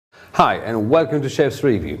Hi and welcome to Chef's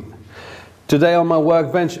Review. Today on my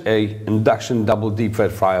workbench, a Induction double deep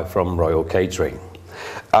fat fryer from Royal Catering.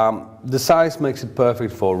 The size makes it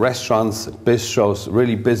perfect for restaurants, bistros,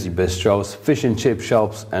 really busy bistros, fish and chip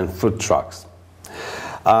shops and food trucks.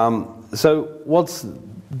 So what's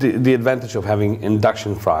the advantage of having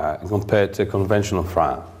induction fryer compared to a conventional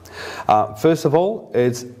fryer? First of all,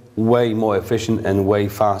 it's way more efficient and way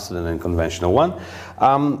faster than a conventional one.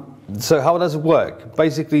 So how does it work?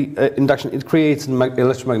 Basically, induction, it creates an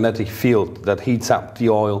electromagnetic field that heats up the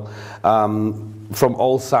oil from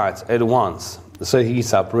all sides at once. So it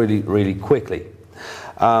heats up really quickly.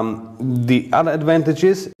 The other advantage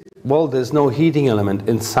is, well, there's no heating element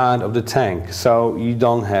inside of the tank, so you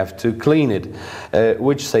don't have to clean it,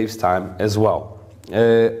 which saves time as well.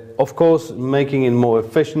 Of course, making it more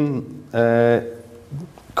efficient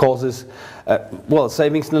causes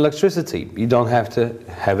savings in electricity. You don't have to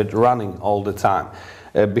have it running all the time.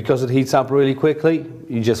 Because it heats up really quickly,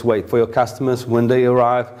 you just wait for your customers. When they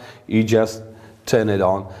arrive, you just turn it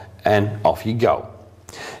on and off you go.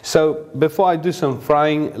 So before I do some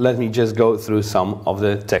frying, let me just go through some of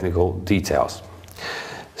the technical details.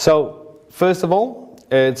 So first of all,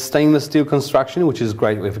 it's stainless steel construction, which is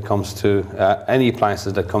great if it comes to any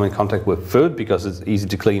appliances that come in contact with food, because it's easy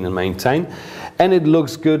to clean and maintain. And it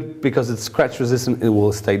looks good because it's scratch resistant. It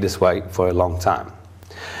will stay this way for a long time.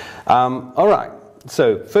 Alright,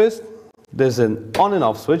 so first there's an on and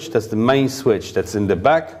off switch. That's the main switch that's in the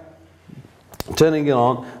back. Turning it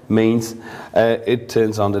on means it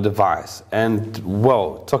turns on the device. And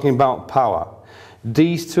well, talking about power,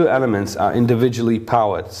 these two elements are individually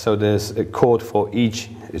powered, so there's a cord for each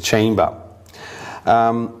chamber,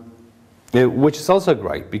 which is also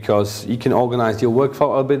great because you can organize your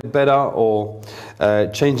workflow a bit better, or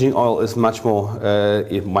changing oil is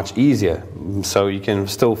much easier. So you can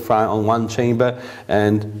still fry on one chamber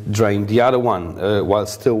and drain the other one while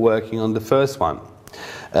still working on the first one.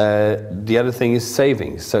 The other thing is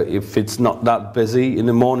savings. So if it's not that busy in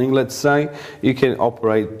the morning, let's say, you can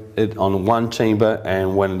operate it on one chamber,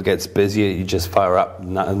 and when it gets busier, you just fire up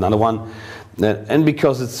another one. And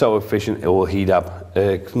because it's so efficient, it will heat up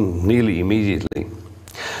nearly immediately.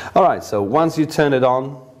 Alright, so once you turn it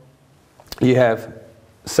on, you have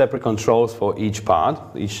separate controls for each part,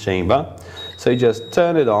 each chamber. So you just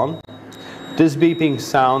turn it on. This beeping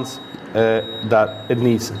sounds that it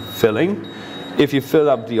needs filling. If you fill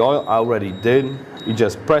up the oil, I already did, you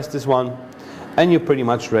just press this one and you're pretty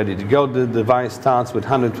much ready to go. The device starts with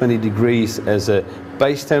 120 degrees as a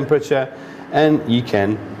base temperature, and you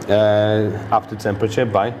can up the temperature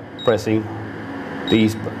by pressing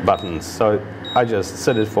these buttons. So I just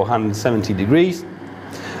set it for 170 degrees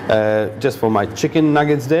just for my chicken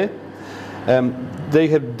nuggets there. They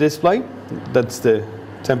have display, that's the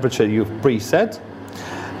temperature you've preset.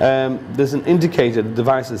 There's an indicator. The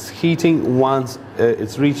device is heating. Once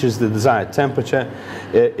it reaches the desired temperature,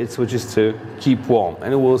 it switches to keep warm,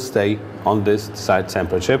 and it will stay on this desired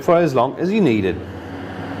temperature for as long as you need it.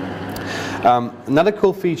 Another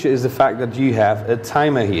cool feature is the fact that you have a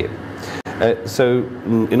timer here. So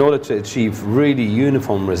in order to achieve really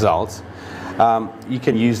uniform results, you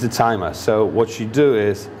can use the timer. So what you do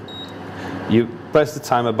is you press the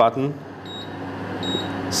timer button,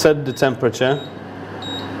 set the temperature,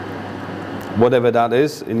 whatever that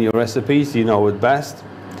is in your recipes, you know it best.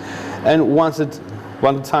 And once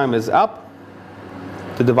the time is up,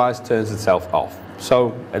 the device turns itself off.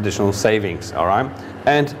 So additional savings, alright?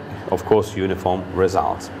 And of course uniform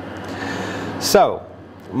results. So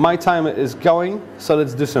my timer is going, so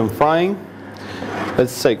let's do some frying.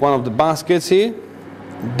 Let's take one of the baskets here,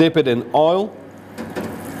 dip it in oil,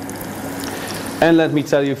 and let me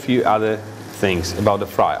tell you a few other things about the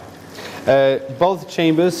fryer. Both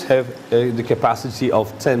chambers have the capacity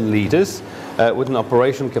of 10 liters with an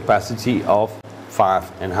operational capacity of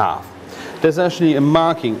 5.5. There's actually a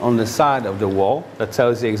marking on the side of the wall that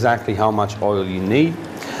tells you exactly how much oil you need.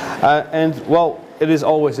 And well, it is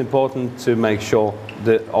always important to make sure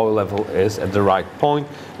the oil level is at the right point.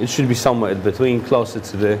 It should be somewhere in between, closer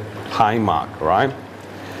to the high mark, right?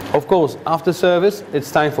 Of course, after service,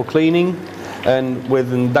 it's time for cleaning. And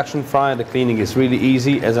with an induction fryer, the cleaning is really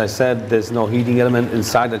easy. As I said, there's no heating element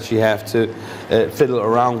inside that you have to fiddle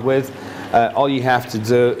around with. All you have to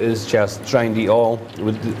do is just drain the oil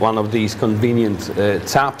with one of these convenient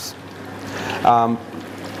taps,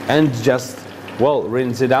 and just, well,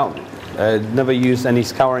 rinse it out. Never use any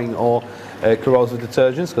scouring or corrosive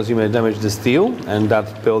detergents, because you may damage the steel, and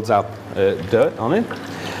that builds up dirt on it.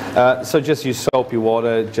 So just use soapy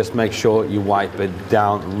water, just make sure you wipe it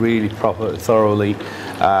down really thoroughly,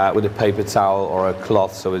 with a paper towel or a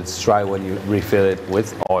cloth so it's dry when you refill it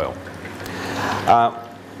with oil.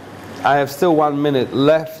 I have still 1 minute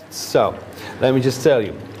left, so let me just tell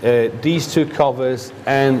you, these two covers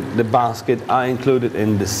and the basket are included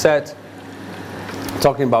in the set.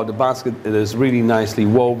 Talking about the basket, it is really nicely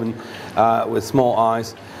woven with small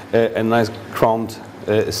eyes and nice chromed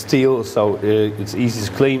steel, so it's easy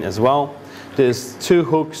to clean as well. There's two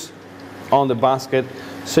hooks on the basket,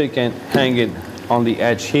 so you can hang it on the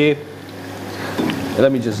edge here.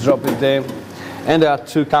 Let me just drop it there. And there are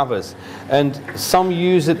two covers, and some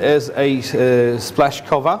use it as a splash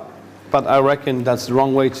cover, but I reckon that's the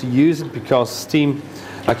wrong way to use it, because steam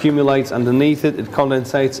accumulates underneath it, it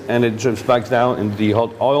condensates and it drips back down into the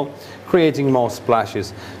hot oil, creating more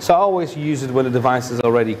splashes. So I always use it when the device is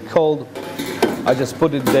already cold. I just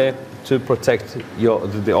put it there to protect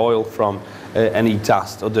the oil from any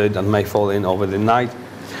dust or dirt that may fall in over the night,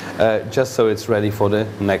 just so it's ready for the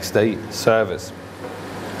next day service.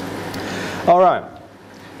 Alright,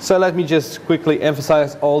 so let me just quickly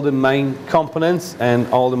emphasize all the main components and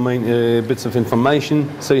all the main bits of information.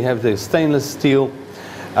 So you have the stainless steel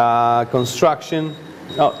construction.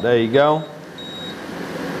 Oh, there you go.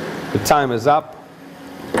 The time is up.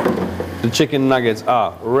 The chicken nuggets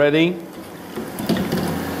are ready.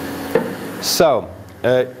 So,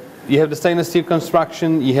 you have the stainless steel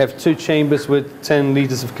construction. You have two chambers with 10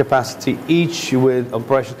 liters of capacity each, with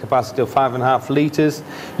operational capacity of 5.5 liters.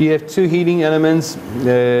 You have two heating elements.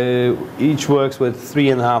 Each works with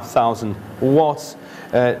 3,500 watts.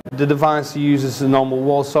 The device uses a normal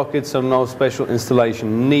wall socket, so no special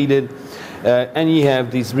installation needed. And you have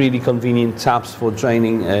these really convenient taps for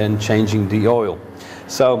draining and changing the oil.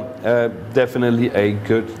 So definitely a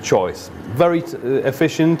good choice. Very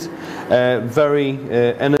efficient, very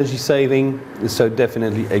energy saving, so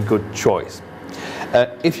definitely a good choice.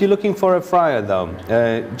 If you're looking for a fryer though,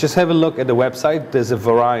 just have a look at the website. There's a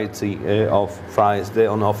variety of fryers there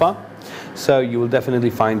on offer. So you will definitely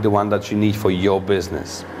find the one that you need for your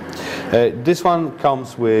business. This one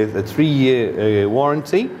comes with a 3-year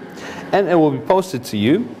warranty, and it will be posted to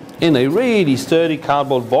you in a really sturdy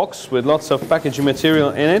cardboard box with lots of packaging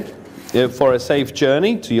material in it for a safe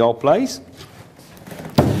journey to your place.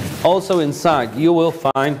 Also inside you will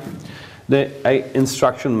find the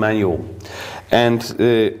instruction manual, and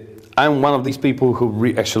I'm one of these people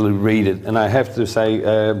who actually read it, and I have to say,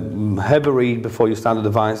 have a read before you start the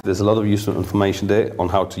device. There's a lot of useful information there on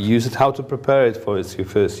how to use it, how to prepare it for its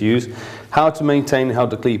first use, how to maintain, how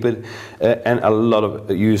to keep it, and a lot of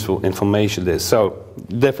useful information there. So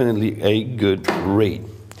definitely a good read.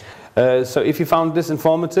 So if you found this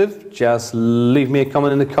informative, just leave me a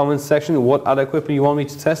comment in the comment section what other equipment you want me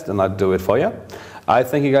to test, and I'll do it for you. I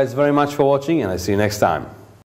thank you guys very much for watching, and I'll see you next time.